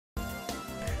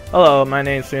Hello, my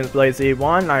name's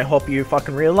StreamsBlaze1. I hope you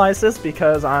fucking realize this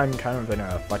because I'm kind of in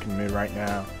a fucking mood right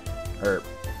now. Or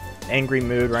angry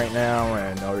mood right now,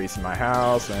 and nobody's in my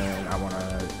house, and I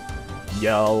wanna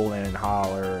yell and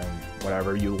holler and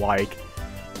whatever you like.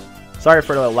 Sorry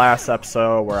for the last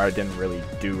episode where I didn't really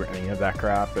do any of that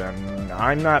crap, and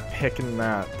I'm not picking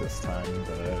that this time,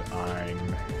 but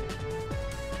I'm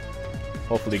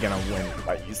hopefully gonna win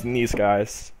by using these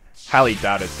guys. Highly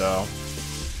doubt it though.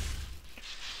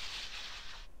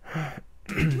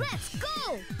 Let's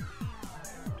go!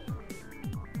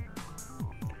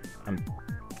 I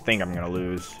think I'm gonna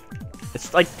lose.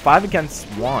 It's like 5 against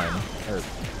 1, or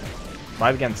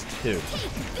 5 against 2.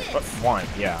 1,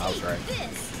 yeah, I was right.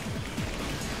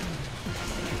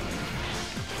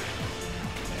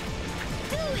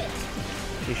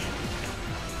 Sheesh.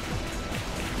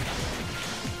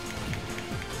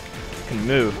 You can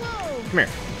move. Come here.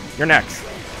 You're next.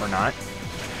 Or not.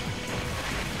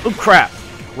 Oh crap!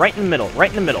 Right in the middle, right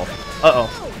in the middle. Uh-oh.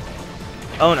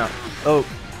 Oh no. Oh.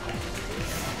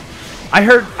 I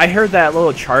heard that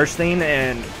little charge thing,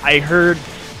 and I heard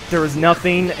there was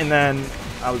nothing, and then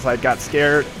I was like, got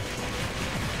scared.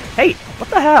 Hey, what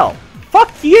the hell?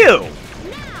 Fuck you!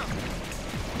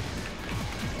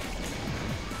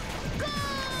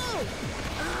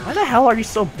 Why the hell are you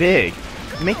so big?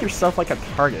 You make yourself like a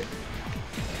target.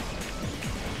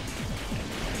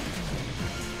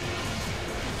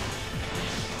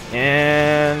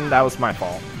 And that was my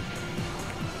fault.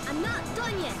 I'm not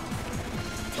done yet.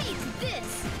 Take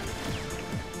this.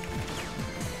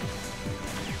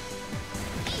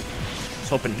 I was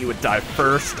hoping he would die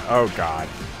first. Oh god.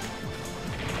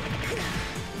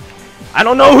 I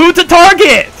don't know who to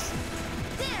target!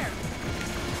 There.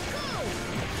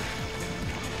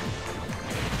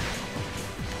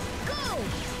 Go. Go.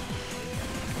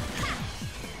 Ha.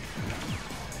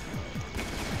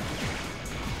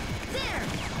 There.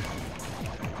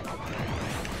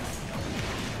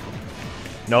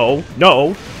 No,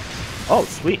 no. Oh,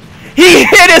 sweet. He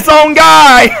hit his own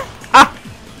guy! Ah!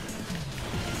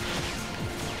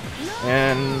 No.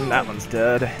 And that one's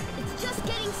dead. It's just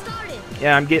getting started.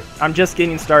 Yeah, I'm just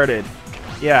getting started.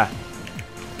 Yeah.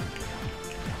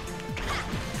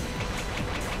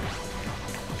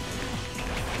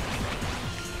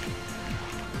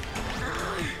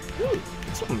 Ooh,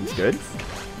 this one's good.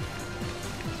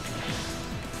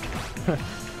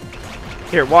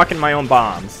 Here, walk in my own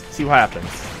bombs. See what happens.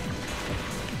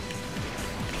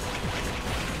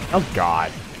 Oh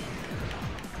god.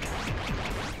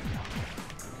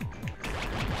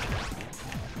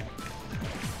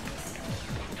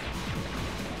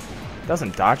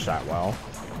 Doesn't dodge that well.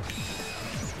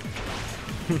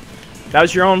 That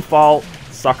was your own fault,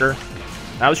 sucker.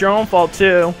 That was your own fault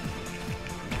too.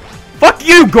 Fuck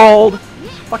you, Gold!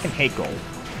 Fucking hate Gold.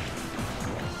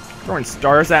 Throwing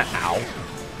stars at ow.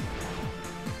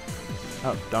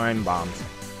 Oh, dying bombs.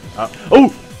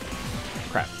 Oh!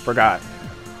 Crap, forgot.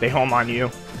 They home on you.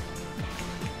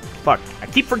 Fuck, I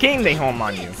keep forgetting they home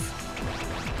on you.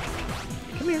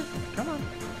 Come here, come on,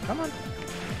 come on.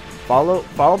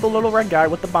 Follow the little red guy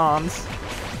with the bombs.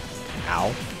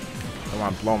 Ow. I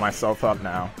want to blow myself up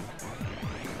now.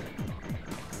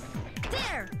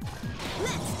 There.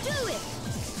 Let's do it.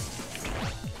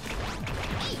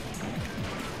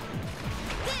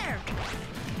 There.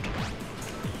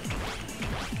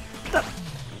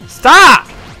 Stop!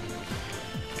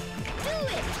 Do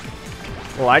it.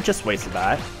 Well, I just wasted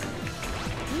that.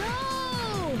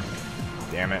 No.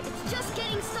 Damn it. It's just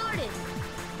getting started.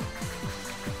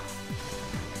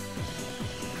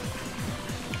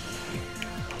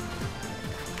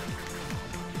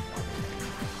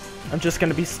 I'm just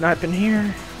gonna be sniping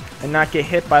here and not get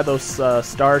hit by those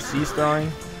stars he's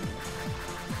throwing.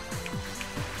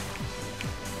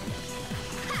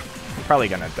 I'm probably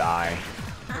gonna die.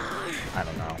 I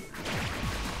don't know.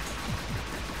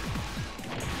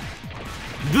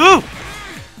 Boo!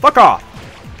 Fuck off!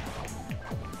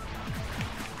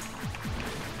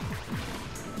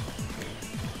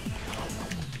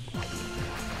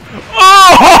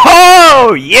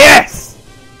 Oh! Yes!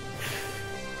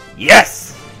 Yes!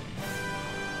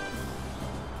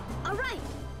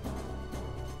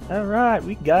 Alright,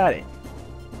 we got it.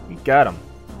 We got him.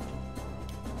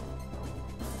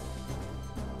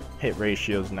 Hit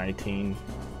ratio's 19.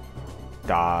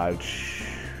 Dodge.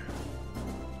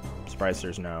 Surprised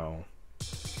there's no.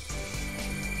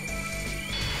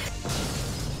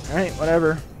 Alright,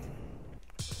 whatever.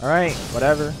 Alright,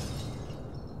 whatever.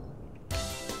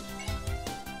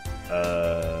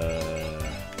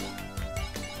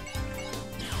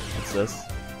 What's this?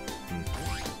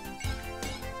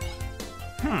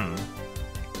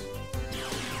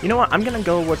 You know what? I'm gonna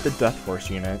go with the Death Force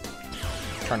unit.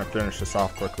 Trying to finish this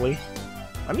off quickly.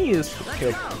 Let me use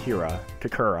Kakura.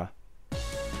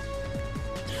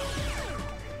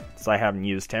 Since I haven't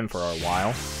used him for a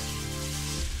while.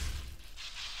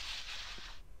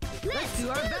 Let's do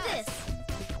our best.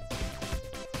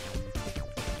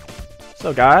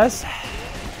 So guys,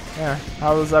 yeah,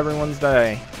 how was everyone's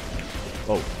day?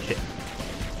 Oh shit.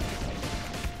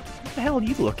 What the hell are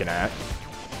you looking at?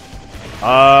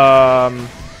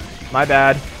 My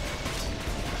bad.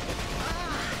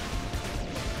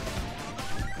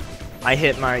 I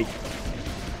hit my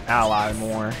ally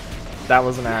more. That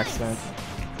was an accident.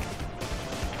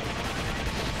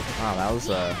 Wow, that was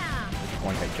a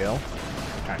one-hit kill.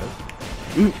 Kind of.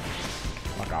 Ooh.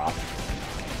 Fuck off.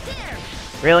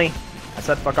 Really? I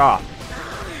said fuck off.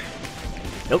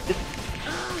 Nope.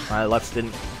 My left stick.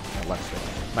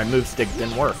 My move stick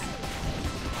didn't work.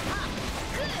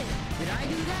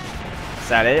 Is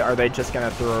that it? Are they just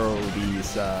gonna throw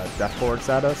these death forks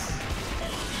at us?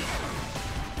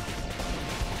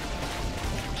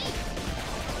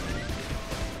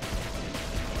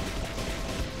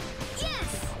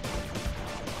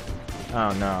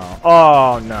 Oh no.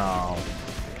 Oh no.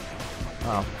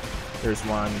 Oh. There's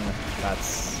one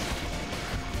that's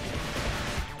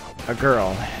a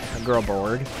girl. A girl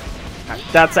Borg.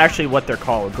 That's actually what they're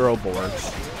called, girl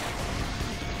Borgs.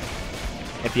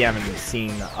 If you haven't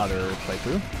seen the other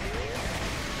playthrough.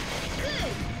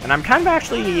 And I'm kind of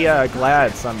actually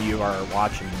glad some of you are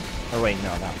watching. Or wait,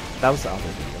 no, that was the other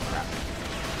video, crap.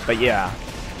 But yeah.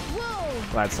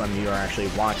 Glad some of you are actually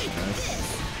watching this.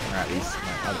 Or at least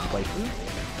my other playthrough.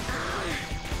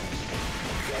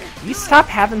 You stop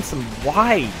having some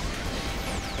wide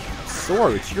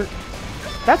swords.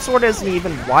 That sword isn't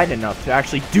even wide enough to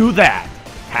actually do that,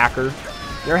 hacker.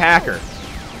 You're a hacker.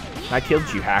 I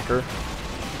killed you, hacker.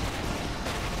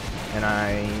 And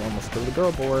I almost killed the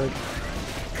girl Borg.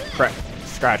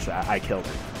 Scratch that. I killed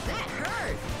her.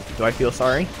 Do I feel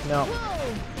sorry? No.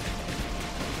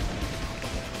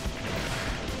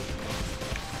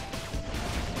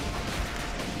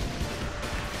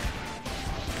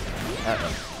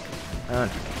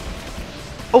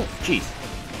 Oh, jeez.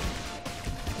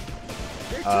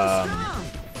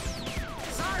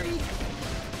 Sorry.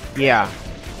 Yeah.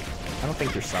 I don't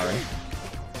think you're sorry.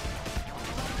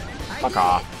 Fuck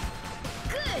off.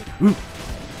 Good. Ooh.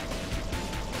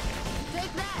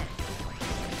 Take that.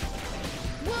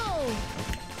 Whoa.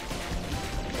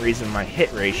 The reason my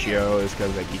hit ratio is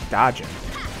because I keep dodging.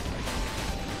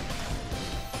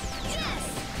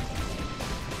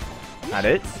 Not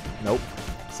it? Nope.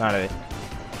 It's not it.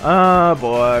 Oh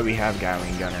boy, we have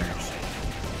Gatling gunners.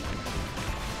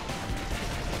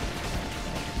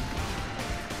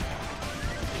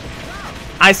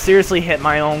 I seriously hit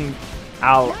my own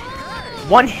out.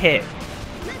 One hit.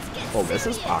 Oh, this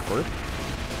is awkward.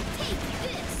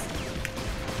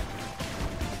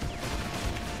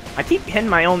 I keep hitting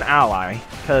my own ally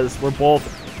because we're both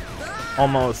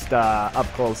almost up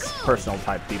close personal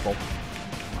type people.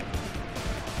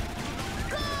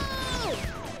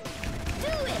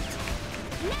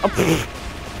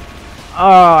 Oh,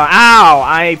 ow!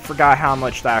 I forgot how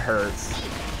much that hurts.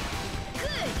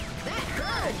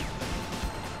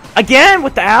 Again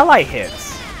with the ally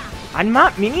hits. I'm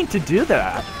not meaning to do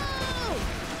that.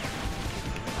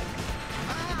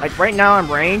 Like right now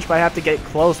I'm ranged, but I have to get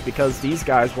close because these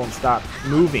guys won't stop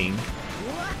moving.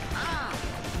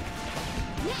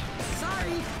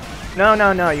 No,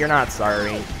 no, no, you're not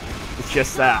sorry. It's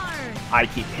just that I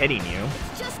keep hitting you.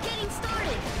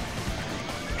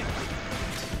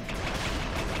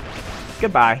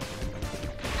 Goodbye.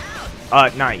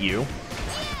 Not you.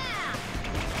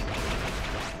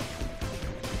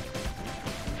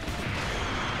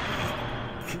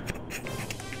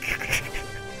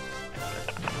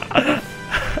 Alright,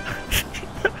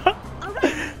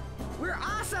 we're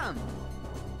awesome.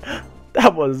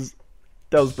 That was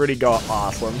pretty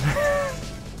awesome.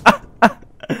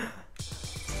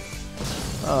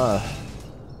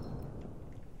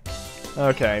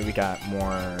 Okay, we got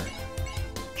more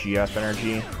GF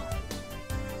energy.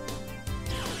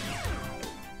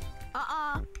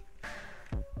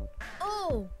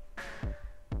 Oh.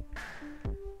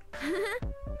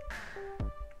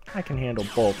 I can handle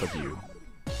both of you.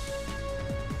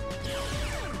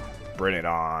 Bring it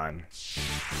on.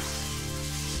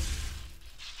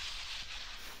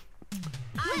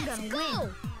 I'm gonna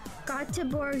win.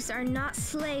 Gartaborgs are not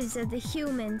slaves of the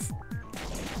humans.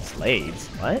 Slaves?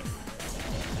 What?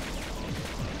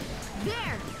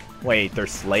 There. Wait, they're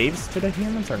slaves to the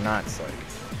humans or not slaves?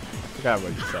 I forgot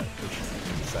what you said.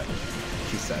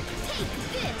 She said. Take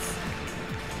this.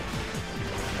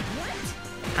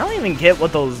 What? I don't even get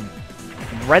what those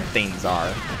red things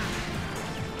are.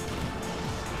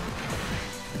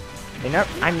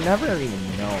 I've never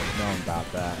even known about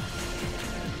that.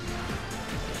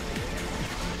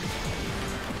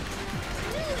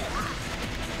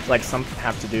 Like some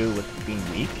have to do with being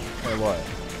weak or what?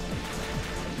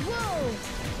 Whoa!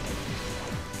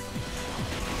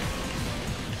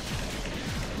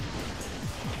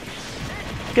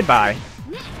 Goodbye.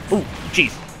 Ooh,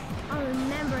 jeez. I'll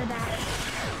remember that.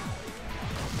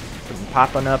 It's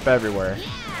popping up everywhere.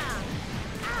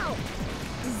 Ow!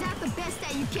 Is that the best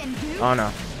that you can do? Oh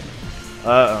no.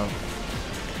 Uh-oh.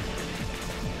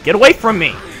 Get away from me!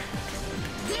 Yeah!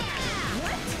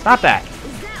 What? Stop that. Is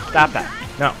that all Stop you that. got?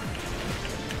 No.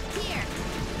 Here.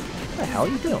 What the hell are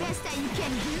you doing? Best that you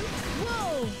can do?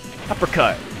 Whoa!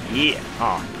 Uppercut. Yeah.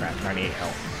 Oh crap, 98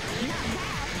 health.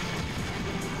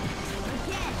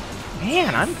 Again.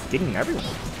 Man, I'm getting everyone.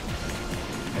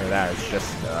 There, that is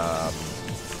just,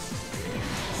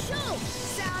 Show!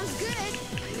 Sounds good.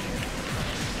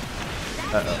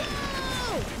 uh-oh.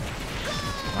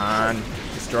 Come on.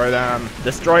 Destroy them.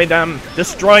 Destroy them.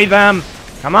 Destroy them.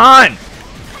 Come on.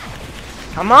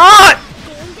 Come on!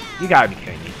 Going down. You gotta be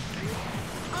kidding me.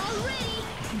 All ready.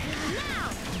 Now.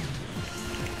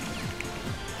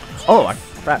 Oh, I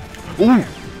crap. Ooh.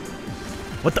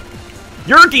 What the?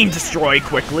 You're getting destroyed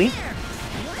quickly.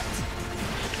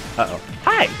 What? Uh-oh.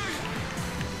 Hi.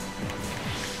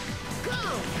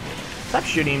 Go. Stop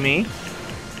shooting me.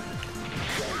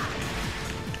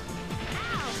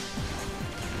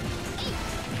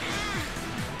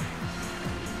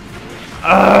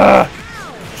 Ugh.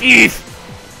 Jeez.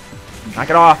 Knock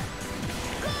it off.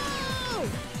 Go.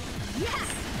 Yes.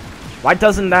 Why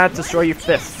doesn't that destroy your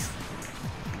fists?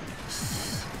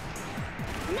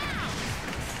 Now.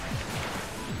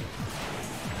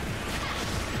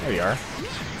 There you are.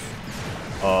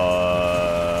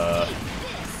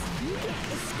 You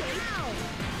can't escape.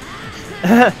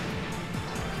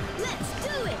 Let's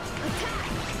do it. Attack.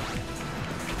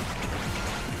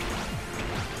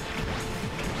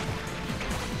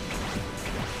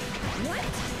 What?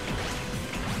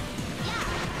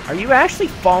 Yeah. Are you actually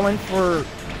falling for...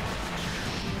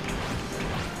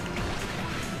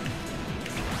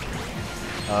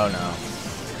 Oh no.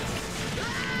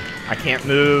 I can't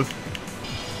move.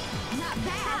 Not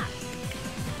bad.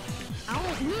 I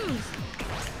won't lose.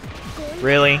 Going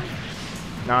Really?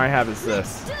 Now I have is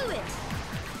this. do it.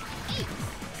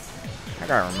 I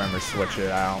gotta remember to switch it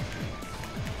out.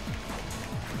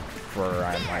 Before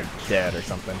I'm like dead or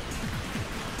something.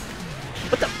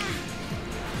 What the?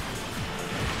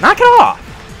 Knock it off!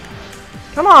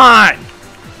 Come on!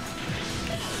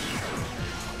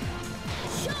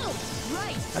 Show.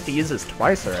 Right. I have to use this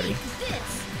twice already.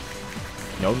 This.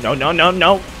 No, no, no, no,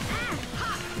 no!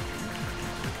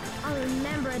 I'll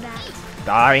remember that.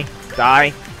 Die!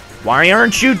 Die! Why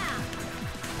aren't you? Go.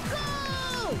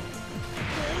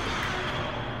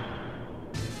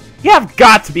 You have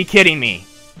got to be kidding me!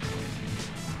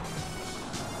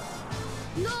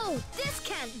 No, this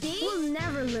can't be. We'll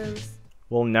never lose.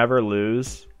 We'll never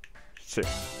lose. Shit.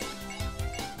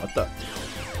 What the?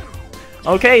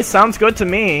 Okay, sounds good to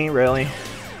me, really.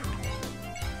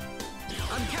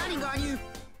 I'm counting on you.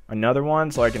 Another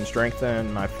one so I can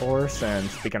strengthen my force, and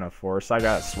speaking of force, I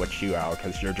gotta switch you out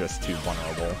because you're just too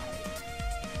vulnerable.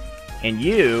 And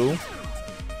you...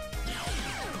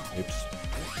 Oops.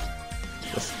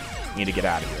 Just need to get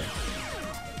out of here.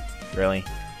 Really?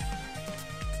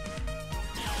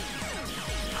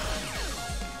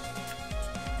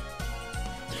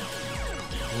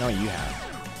 No, you have.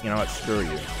 You know what? Screw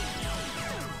you.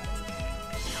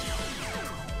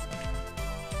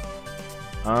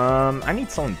 I need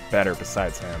someone better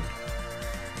besides him.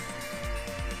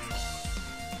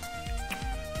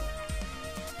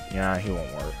 Yeah, he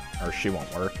won't work. Or she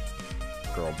won't work.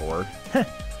 Girl bored.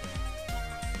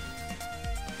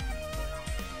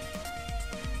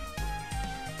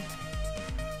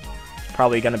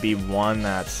 Probably gonna be one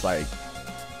that's like,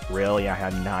 really? I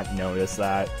had not noticed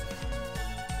that.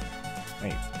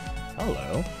 Wait,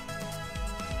 hello.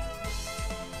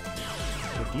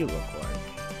 What do you look like?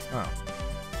 Oh.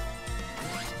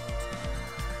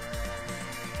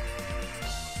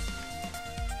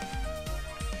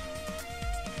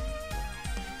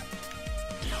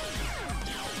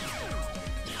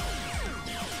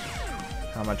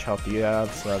 How much health do you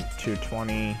have? So I have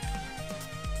 220.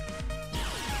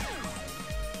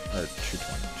 Or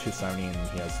 220. 270 and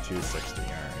he has 260,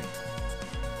 alright.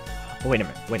 Oh, wait a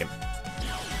minute, wait a minute.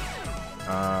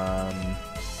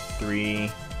 3,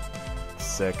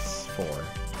 6, 4.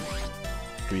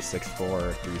 3, 6,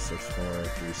 4, 3, 6, 4,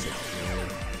 3, 6, 4.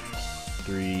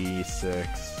 3,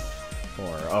 6, 4.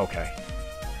 Okay.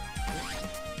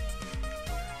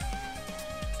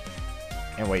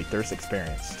 And wait, there's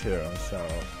experience too, so...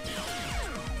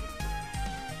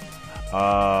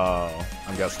 Oh,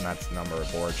 I'm guessing that's the number of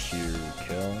orcs you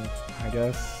kill, I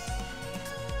guess.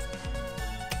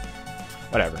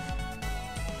 Whatever.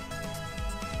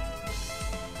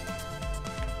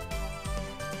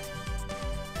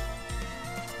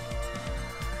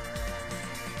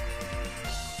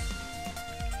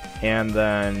 And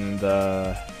then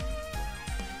the...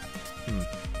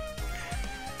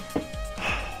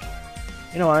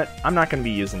 You know what? I'm not going to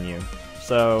be using you.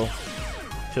 So,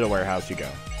 to the warehouse you go.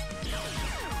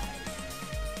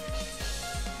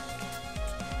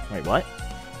 Wait, what?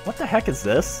 What the heck is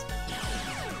this?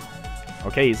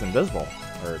 Okay, he's invisible.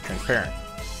 Or transparent.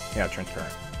 Yeah,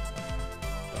 transparent.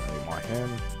 Don't really want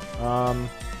him.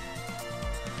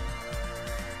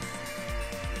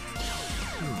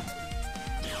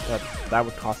 That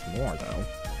would cost more, though.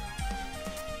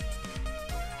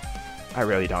 I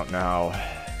really don't know.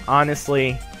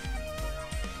 Honestly.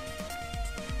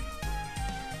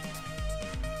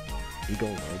 Eagle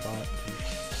Robot?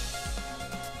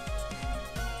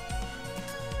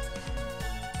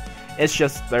 It's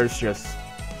just, there's just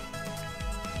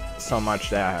so much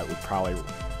that would probably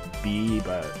be,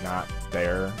 but not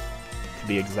there, to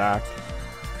be exact.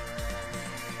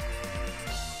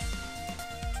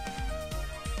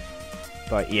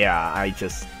 But yeah, I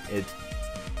just,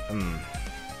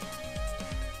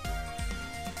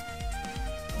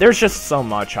 there's just so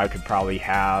much I could probably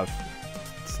have.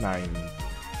 It's not even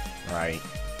right.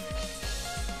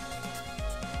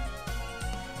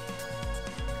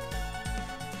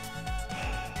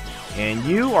 And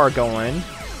you are going,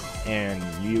 and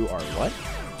you are what?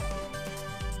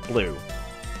 Blue.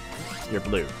 You're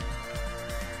blue.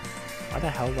 Why the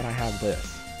hell would I have this?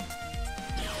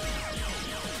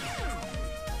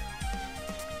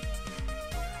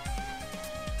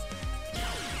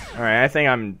 Alright, I think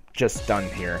I'm just done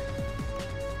here.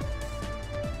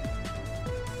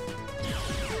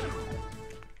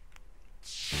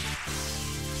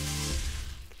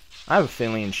 I have a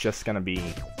feeling it's just gonna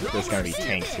be, there's gonna be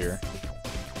tanks here.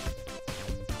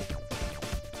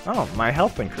 Oh, my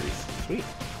health increase. Sweet.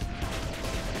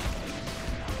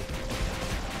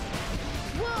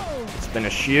 Spin a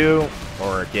shoe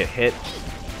or get hit.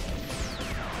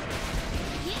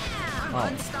 Yeah, Oh.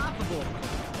 unstoppable.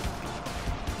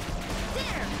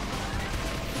 There.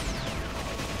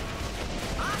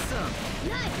 Awesome.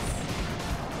 Nice.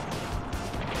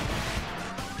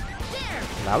 There.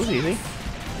 That was easy.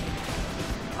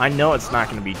 I know it's not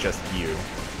gonna be just you.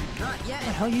 Not What yet.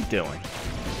 the hell are you doing?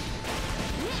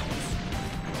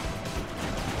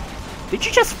 Did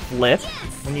you just flip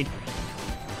when you...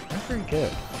 That's very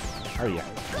good. Are you?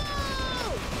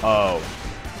 Oh.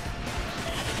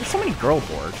 There's so many girl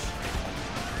boards.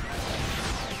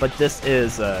 But this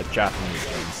is a Japanese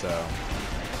game, so...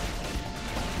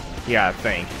 Yeah, I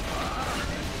think.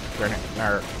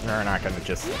 They're not gonna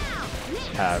just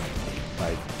have,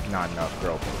 like, not enough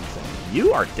girl boards. And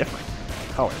you are different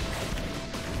color.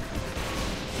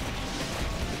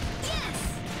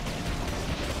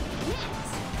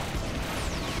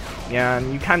 Yeah,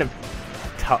 and you kind of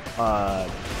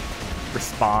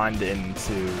respond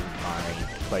into my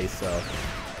play, so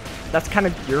that's kind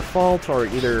of your fault, or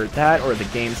either that or the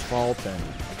game's fault, and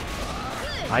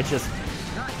I just...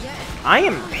 I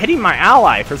am hitting my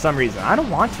ally for some reason. I don't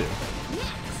want to.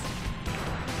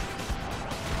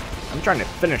 I'm trying to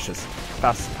finish as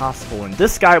fast as possible, and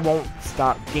this guy won't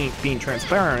stop being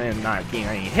transparent and not getting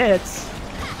any hits.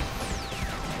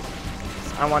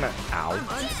 I want to... Ow.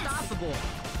 Unstoppable.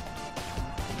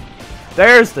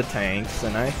 There's the tanks,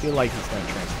 and I feel like he's going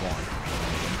to transform.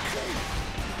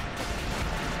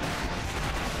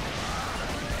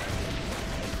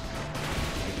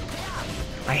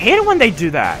 I hate it when they do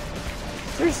that.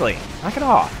 Seriously, knock it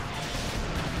off.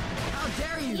 How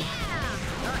dare you?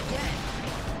 Not yet.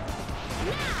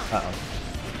 Uh-oh.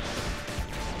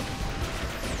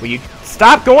 Will you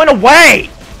stop going away?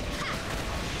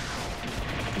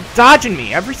 You're dodging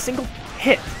me every single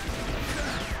hit.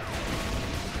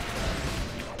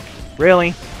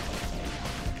 Really?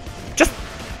 Just...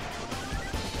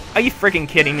 Are you freaking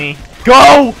kidding me?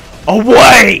 Go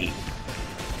away!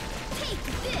 Take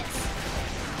this.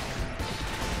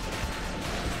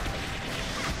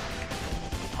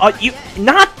 You...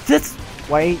 Not this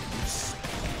way.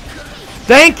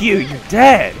 Thank you, you're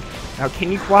dead. Now,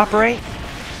 can you cooperate?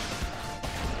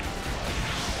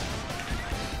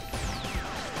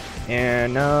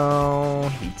 And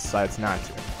no, he decides not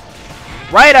to.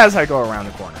 Right as I go around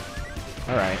the corner.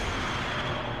 Alright.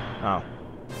 Oh.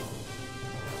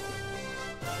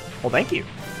 Well, thank you.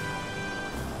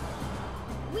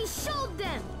 We showed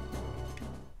them.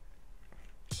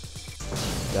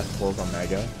 Death Blows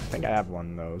Omega. I think I have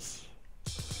one of those.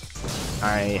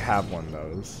 I have one of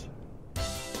those.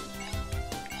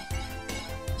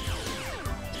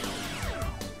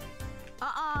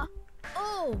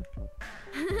 Oh.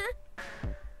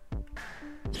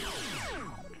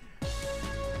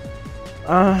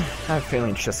 I have a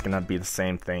feeling it's just gonna be the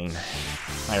same thing.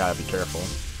 I gotta be careful.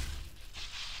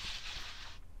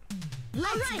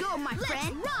 Let's go, my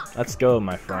friend. Let's go,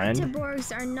 my friend.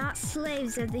 Artaborgs are not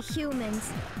slaves of the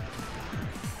humans.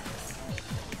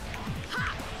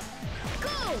 Ha! Go!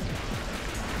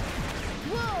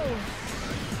 Whoa!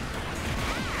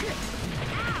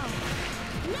 Ow!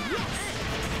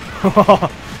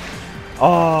 Yes!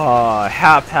 Oh,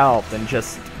 half health in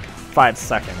just 5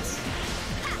 seconds.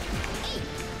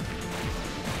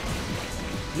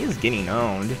 He is getting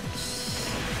owned.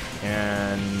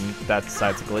 And that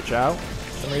decides to glitch out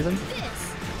for some reason.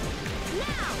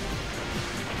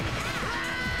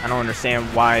 I don't understand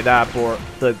why that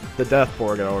the Death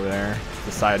Borg over there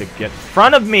decided to get in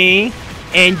front of me,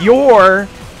 and you're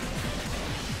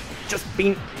just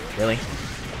being really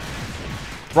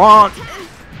wrong.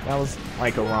 That was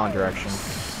like a wrong direction.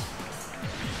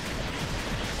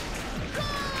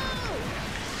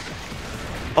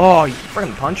 Oh, you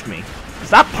freaking punched me!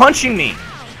 Stop punching me!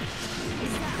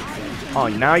 Oh,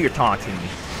 now you're taunting me.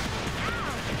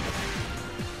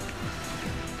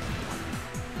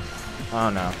 Oh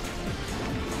no.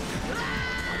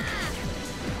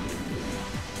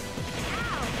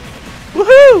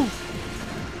 Woohoo!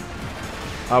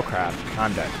 Oh crap,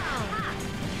 I'm dead.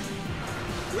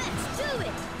 Let's do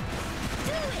it.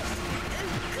 Do it.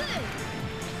 Good.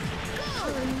 Go.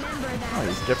 Remember that.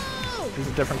 Oh, he's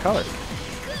a different color.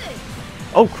 Good.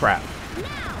 Oh crap.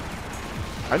 Now.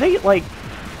 Are they like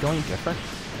going different?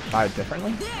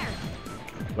 Differently? There.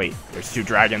 Wait, there's 2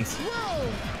 dragons. Whoa.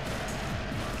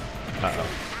 Uh-oh.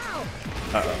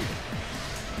 Ow. Uh-oh.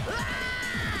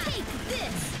 Take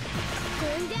this.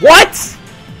 Going down. What?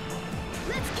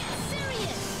 Let's get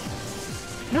serious.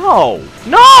 No!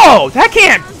 No! That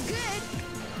can't! Sounds good.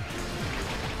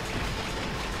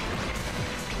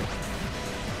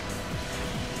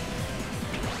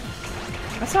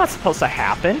 That's not supposed to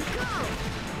happen. Go.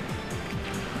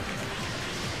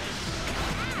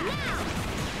 Now.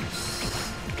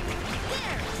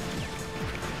 There.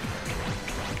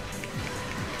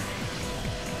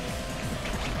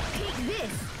 Take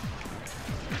this.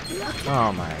 Look.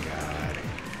 Oh my god.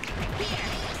 Here.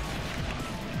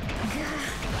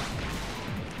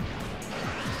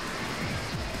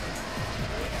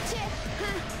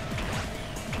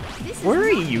 This is Where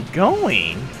are mine. you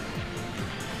going?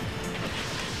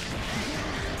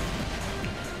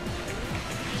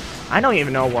 I don't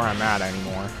even know where I'm at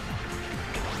anymore.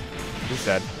 Who's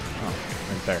dead? Oh,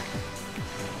 right there.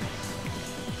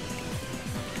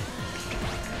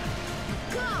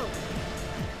 Go.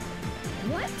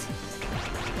 What?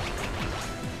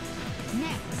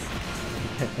 Next.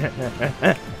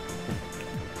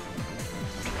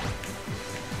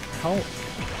 How the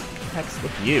heck's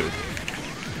with you?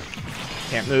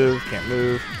 Can't move, can't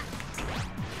move.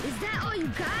 Is that all you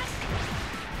got?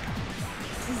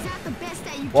 Is that the best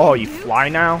that you Whoa, can you do? fly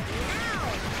now?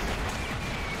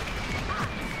 Ow.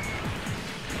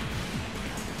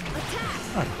 Attack.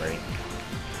 Oh, great.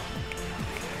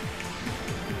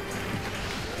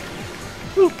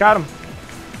 Ooh, got him.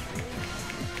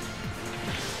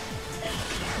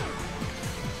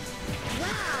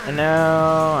 Wow. And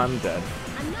now I'm dead.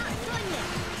 I'm not done yet.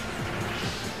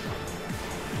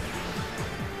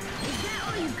 Is that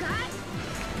all you got?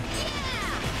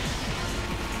 Yeah.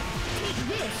 Take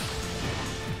this.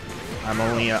 I'm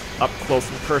only up close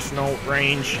and personal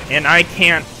range, and I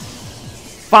can't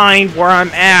find where I'm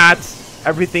at.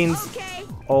 Everything's... Okay.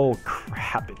 Oh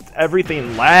crap, it's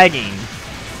everything lagging.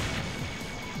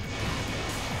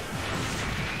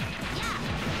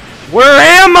 Where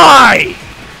am I?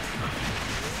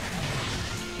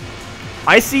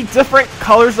 I see different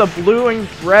colors of blue and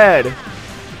red,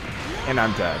 and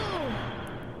I'm dead.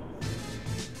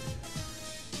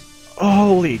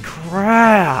 Holy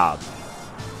crap.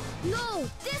 No,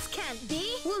 this can't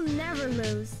be. We'll never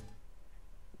lose.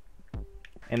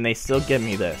 And they still give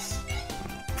me this.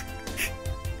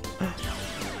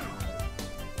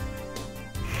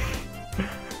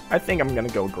 I think I'm gonna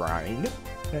go grind.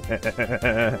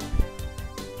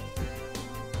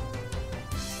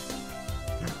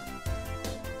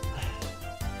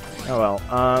 Oh well,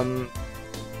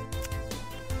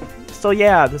 so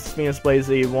yeah, this is Venus Blaze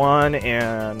Z1,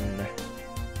 and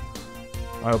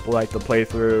I hope you like the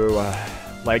playthrough.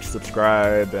 like,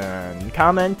 subscribe, and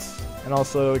comment, and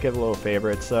also give a little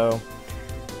favorite, so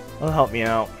it'll help me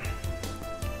out.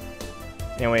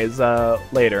 Anyways,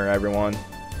 later, everyone.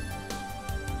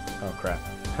 Oh, crap.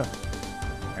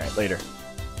 Alright, later.